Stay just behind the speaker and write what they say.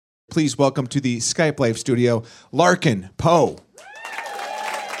Please welcome to the Skype Live studio, Larkin Poe.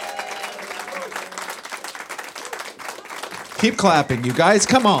 Keep clapping, you guys.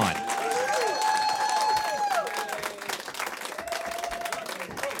 Come on.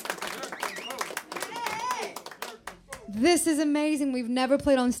 This is amazing. We've never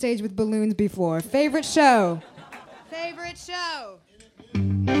played on stage with balloons before. Favorite show? Favorite show?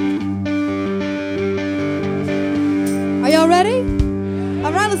 Are y'all ready?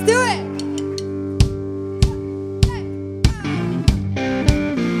 All right, let's do it.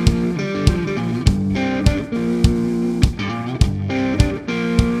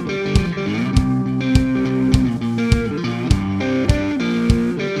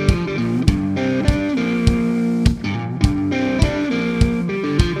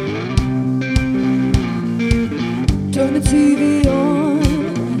 Turn the TV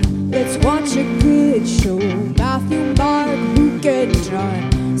on, let's watch a good show. Matthew, Mark, Luke, and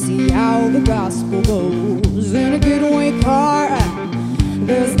John, see how the gospel goes. In a getaway car,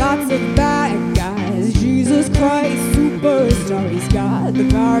 there's lots of bad guys. Jesus Christ, superstar, he's got the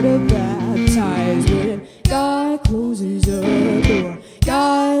car to baptize. When God closes a door,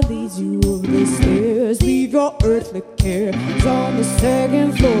 God leads you up the stairs. Leave your earthly cares on the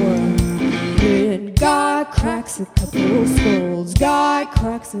second floor. When God cracks a couple skulls, God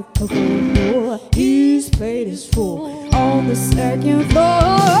cracks a couple more. His plate is full on the second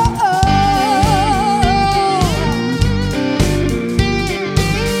floor.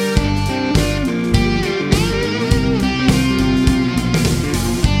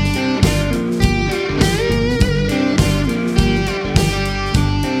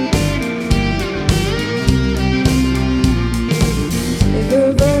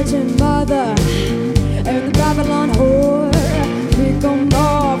 The Virgin Mother and the Babylon whore, pick 'em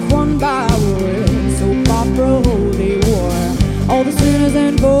off one by one. Soap opera, holy war. All the sinners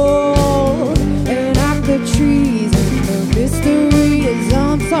involved enact the treason. The mystery is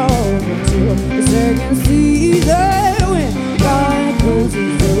unsolved until the second season. When God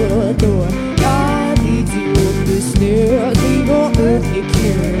closes the door, God leads you up the stairs. Leave your earthly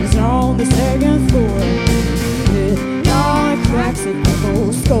cares on the second floor. God cracks a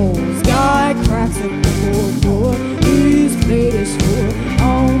couple skulls, God cracks a couple more. His plate is full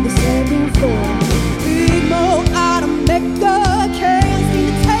on the second floor. Big Mo out of Mecca can't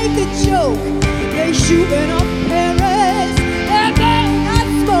seem to take a joke. They shooting up Paris, they're blowing out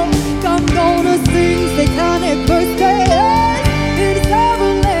smoke. I'm gonna sing satanic birthdays in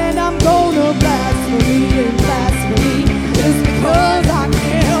Summerland. I'm gonna blasphemy and blasphemy just because I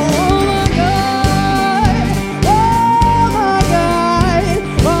can. Oh my God, oh my God,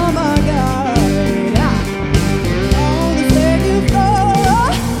 oh my God. On the second floor,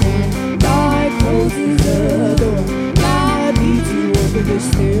 God closes the door. God leads you over the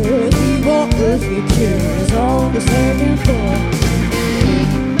stairs. Leave all earthly cares on the second floor.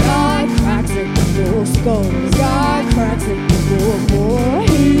 God cracks a couple skulls, God cracks a couple more.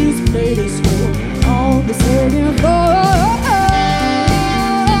 His plate is full on the second floor.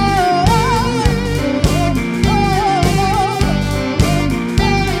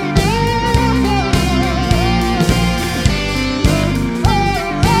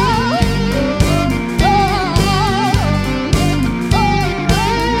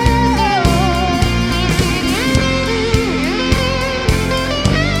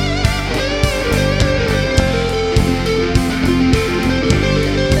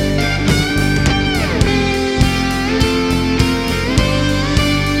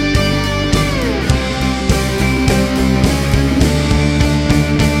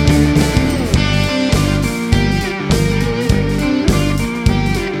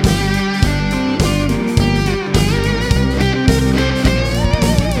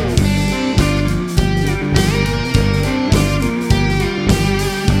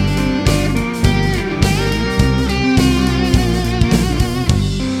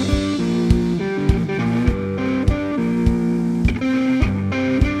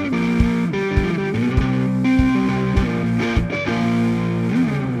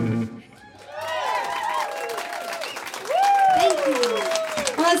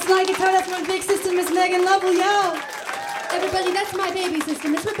 Everybody, that's my baby sister,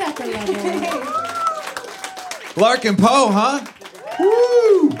 Miss Rebecca Lovell. Larkin Poe, huh?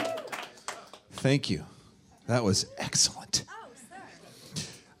 Woo! Thank you. That was excellent.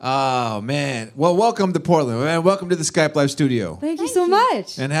 Oh, man. Well, welcome to Portland, man. Welcome to the Skype Live studio. Thank you so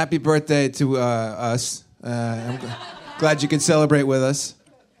much. And happy birthday to us. I'm glad you can celebrate with us.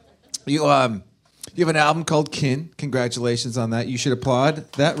 You have an album called KINK. Congratulations on that. You should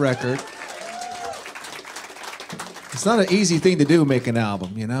applaud that record. It's not an easy thing to do, make an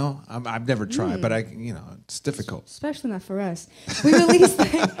album, you know? I've never tried, but it's difficult. Especially not for us.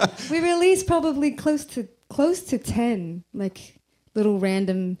 We released probably close to 10 like little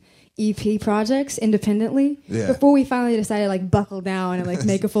random EP projects independently before we finally decided to like buckle down and like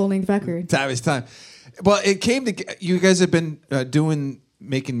make a full-length record. Time is time. Well, it came to you guys have been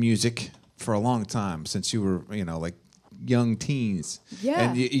making music for a long time since you were like young teens. Yeah.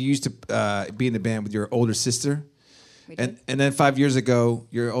 And you used to be in the band with your older sister. And then 5 years ago,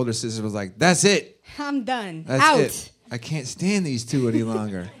 your older sister was like, "That's it. I'm done. That's Out. it. I can't stand these two any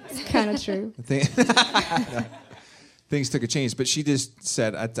longer." It's kind of true. Things took a change, but she just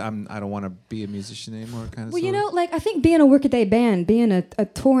said, I don't want to be a musician anymore, kind of. Well, like I think being a workaday band, being a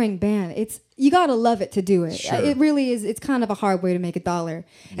touring band, you gotta love it to do it. Sure. It really is. It's kind of a hard way to make $1,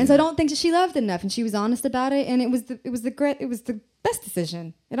 and so I don't think that she loved it enough, and she was honest about it, and it was the best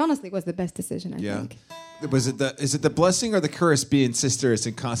decision. It honestly was the best decision. I think. Is it the blessing or the curse being sisters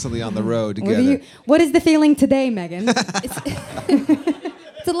and constantly on the road together? What is the feeling today, Megan?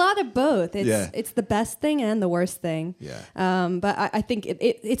 It's a lot of both. It's the best thing and the worst thing. Yeah. But I think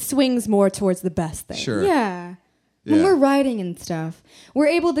it swings more towards the best thing. Sure. Yeah. When we're writing and stuff, we're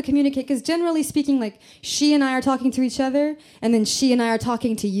able to communicate because generally speaking, like she and I are talking to each other, and then she and I are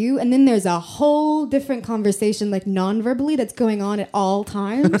talking to you, and then there's a whole different conversation, like non-verbally, that's going on at all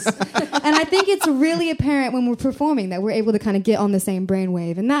times. And I think it's really apparent when we're performing that we're able to kind of get on the same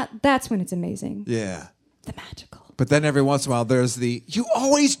brainwave, and that's when it's amazing. Yeah. The magical. But then every once in a while, there's you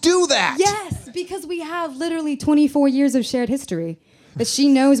always do that. Yes, because we have literally 24 years of shared history. That she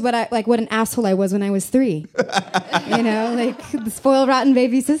knows what an asshole I was when I was 3. Like the spoiled, rotten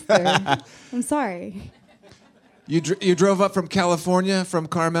baby sister. I'm sorry. You drove up from California, from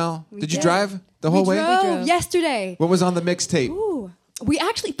Carmel. Did you drive the whole way? We drove yesterday. What was on the mixtape? Ooh. We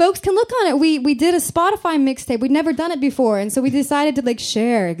actually, folks can look on it. We did a Spotify mixtape. We'd never done it before, and so we decided to like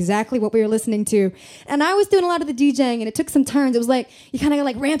share exactly what we were listening to. And I was doing a lot of the DJing, and it took some turns. It was like you kind of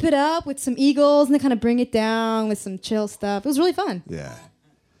like ramp it up with some Eagles, and then kind of bring it down with some chill stuff. It was really fun. Yeah.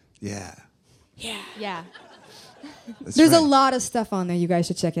 There's a lot of stuff on there. You guys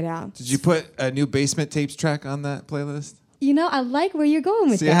should check it out. Did you put a new Basement Tapes track on that playlist? I like where you're going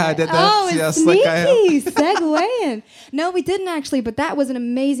with that. See how I did that? Oh, See how it's slick I am? sneaky, segueing. No, we didn't actually, but that was an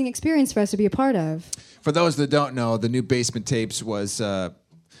amazing experience for us to be a part of. For those that don't know, the new Basement Tapes was a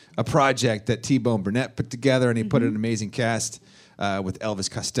project that T-Bone Burnett put together, and he put an amazing cast with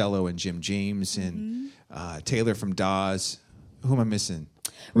Elvis Costello and Jim James and Taylor from Dawes. Who am I missing?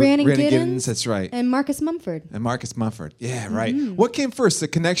 Rhiannon Giddens, that's right. And Marcus Mumford. Yeah, right. What came first, the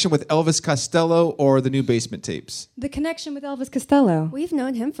connection with Elvis Costello or the new Basement Tapes? The connection with Elvis Costello. We've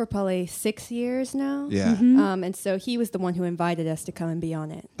known him for probably 6 years now. Yeah. And so he was the one who invited us to come and be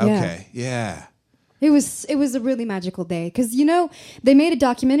on it. Okay, yeah. It was a really magical day because they made a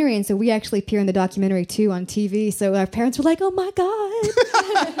documentary, and so we actually appear in the documentary too on TV. So our parents were like, "Oh my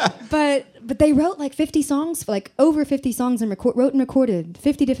god!" but they wrote like 50 songs, like over 50 songs, and wrote and recorded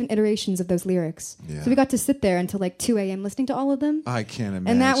 50 different iterations of those lyrics. Yeah. So we got to sit there until like 2 a.m. listening to all of them. I can't imagine.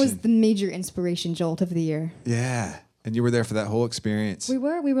 And that was the major inspiration jolt of the year. Yeah, and you were there for that whole experience. We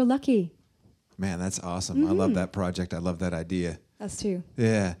were lucky. Man, that's awesome. I love that project. I love that idea. Us too.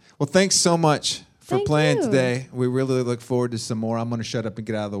 Yeah. Well, thanks so much for Thank playing you. today. We really look forward to some more. I'm going to shut up and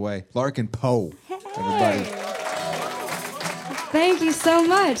get out of the way. Larkin Poe, everybody. Thank you so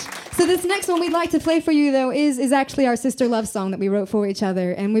much. So this next one we'd like to play for you, though, is actually our sister love song that we wrote for each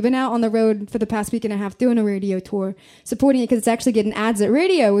other. And we've been out on the road for the past week and a half doing a radio tour, supporting it because it's actually getting ads at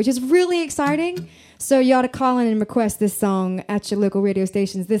radio, which is really exciting. So you ought to call in and request this song at your local radio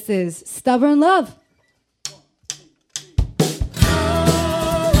stations. This is Stubborn Love.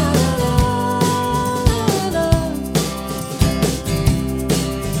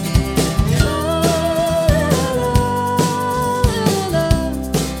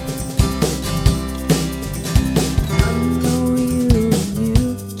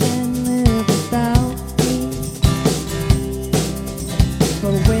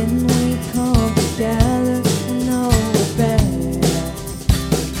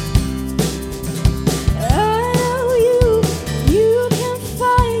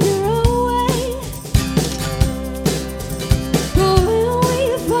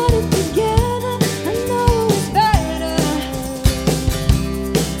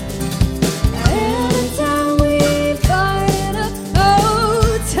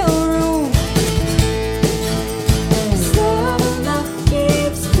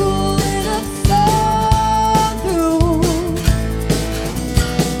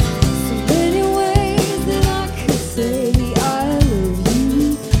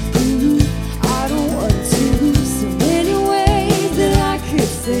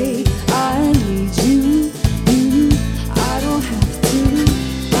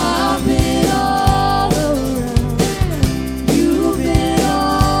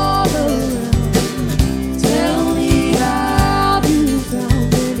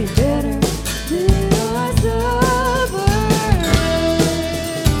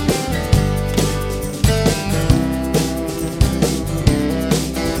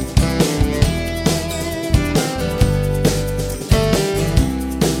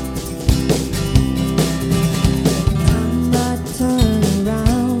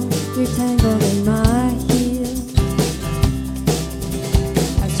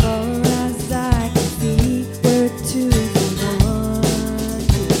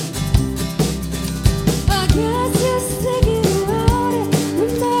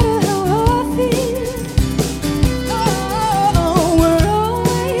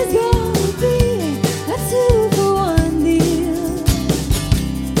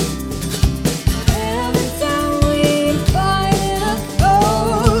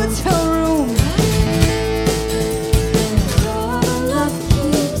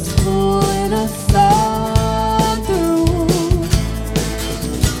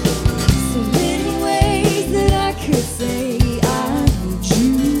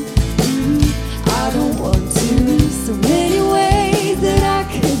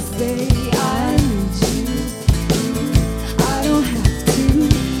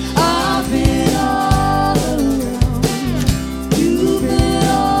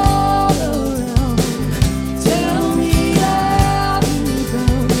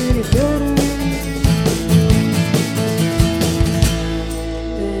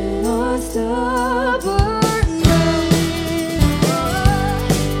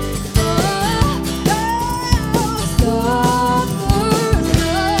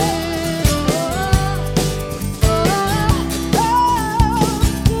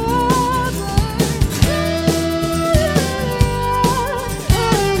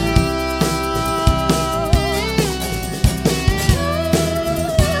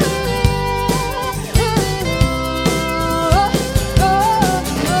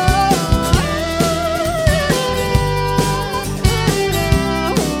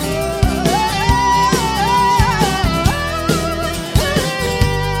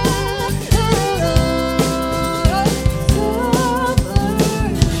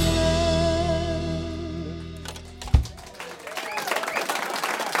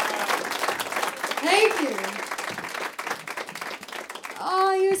 Thank you.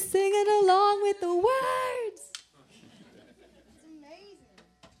 Oh, you're singing along with the words. It's amazing.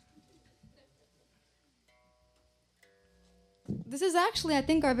 This is actually, I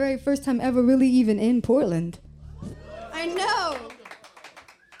think, our very first time ever really even in Portland. I know.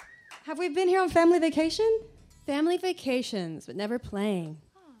 Have we been here on family vacation? Family vacations, but never playing.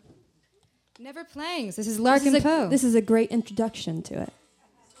 Never playing. This is Larkin Poe. This is a great introduction to it.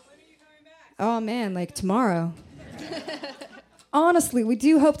 Oh man, like tomorrow. Honestly, we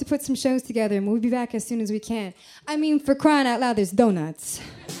do hope to put some shows together and we'll be back as soon as we can. I mean, for crying out loud, there's donuts.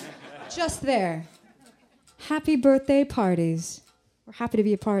 Just there. Happy birthday parties. We're happy to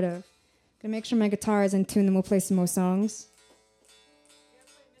be a part of. Gonna make sure my guitar is in tune and we'll play some more songs.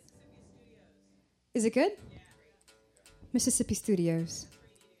 Is it good? Mississippi Studios.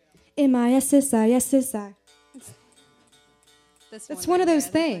 MISSI. That's one of those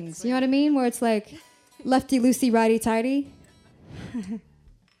things, you know what I mean? Where it's like lefty loosey, righty tighty.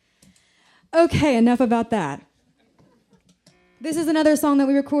 Okay, enough about that. This is another song that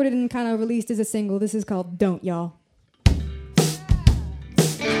we recorded and kind of released as a single. This is called Don't Y'all.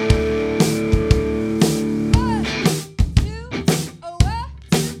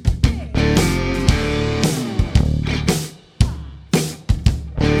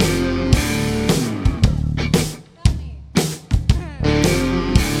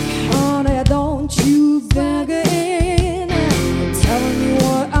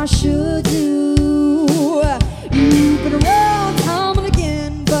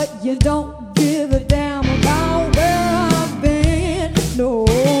 Don't give a damn about where I've been. No,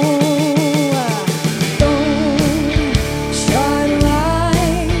 don't try to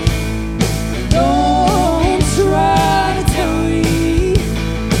lie. Don't try to tell me.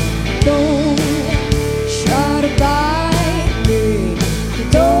 Don't try to bite me.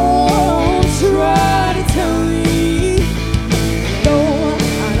 Don't try to tell me. No,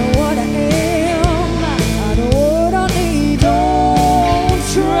 I know what I am. I know what I need. Don't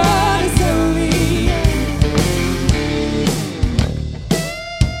try.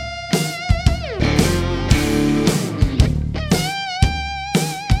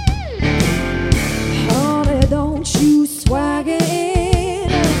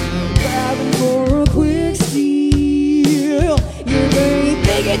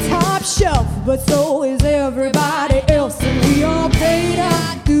 Top shelf, but so is everybody else, and we all paid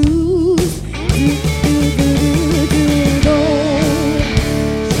our dues. Don't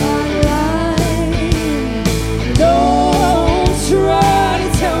try to lie. Don't try to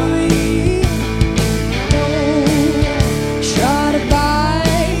tell me. Don't try to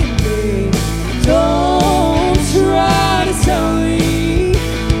bite me. Don't try to tell me.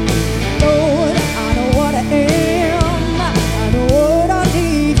 Lord, I know what I am. I know what I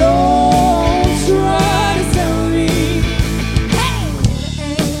need. Don't try to tell me.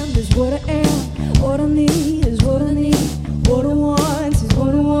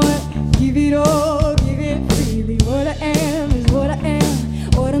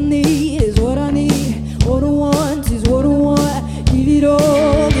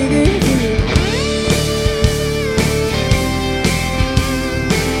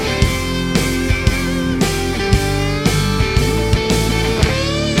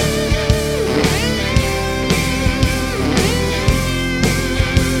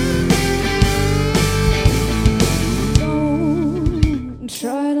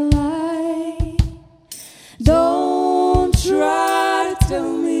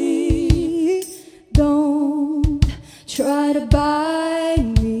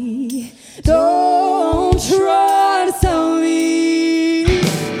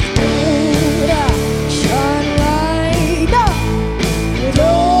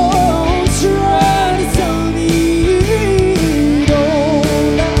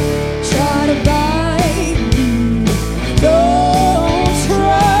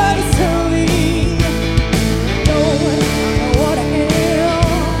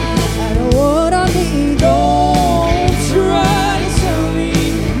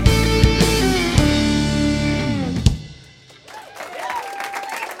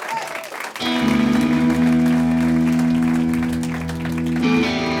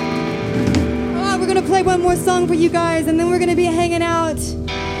 one more song for you guys, and then we're gonna be hanging out,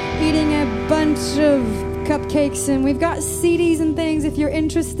 eating a bunch of cupcakes, and we've got CDs and things if you're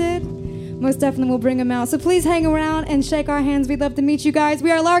interested. Most definitely we'll bring them out. So please hang around and shake our hands. We'd love to meet you guys.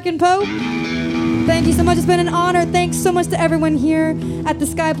 We are Larkin Poe. Thank you so much. It's been an honor. Thanks so much to everyone here at the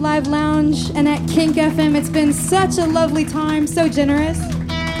Skype Live Lounge and at KINK FM. It's been such a lovely time, so generous.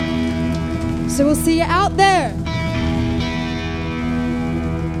 So we'll see you out there.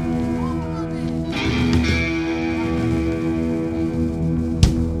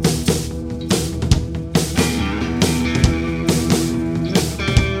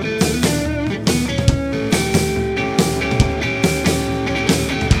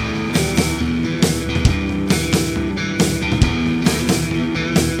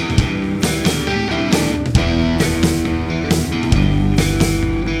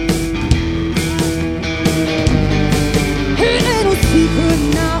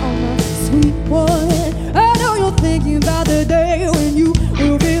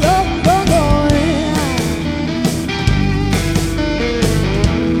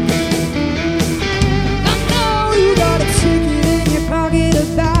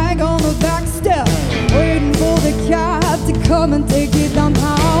 Come and take it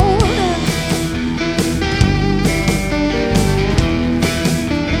downtown.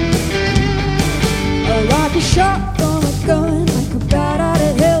 Like a shot from a gun, like a bat out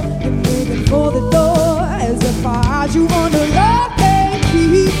of hell. You're making for the door as if I had you under lock and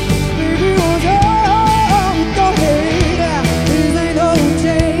key. Baby, won't you go ahead? This ain't no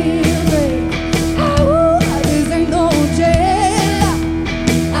jailbreak. Oh, this ain't no jail.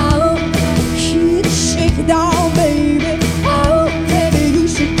 Oh, shake it down, baby.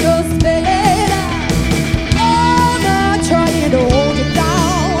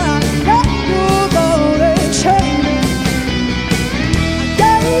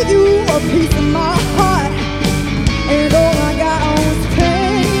 Piece of my heart, and all I got was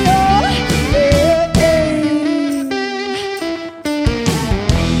pain. Oh, yeah,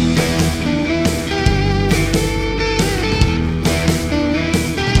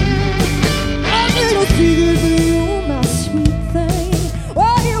 a little secret for you, my sweet thing.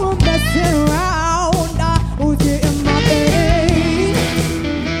 While you were messing around, I was getting my pain.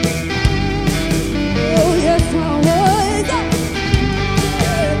 Oh, yes, I was.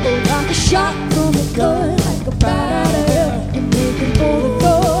 Like a shot from a gun, like a bat out of hell. You're making for the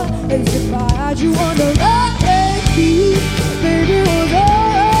door as if I had you under lock and key. Baby, was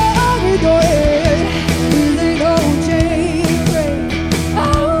all we go ahead. This ain't no jailbreak.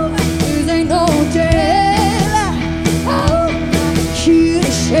 Oh, this ain't no jail. Oh,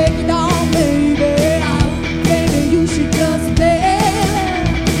 shake it down, baby. Oh, baby, you should just bail.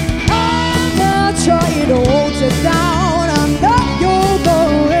 I'm not trying to hold you down. I'm not your boy.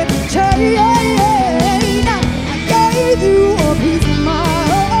 I gave you a piece of my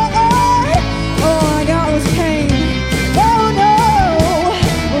heart. All I got was pain. Oh no.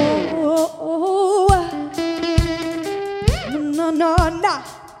 No, no, no.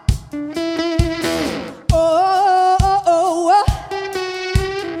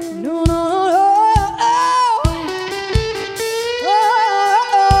 No, no, no.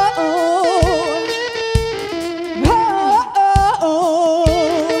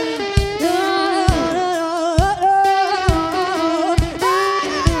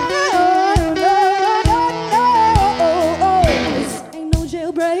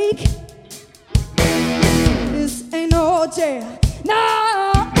 This ain't no jail. No!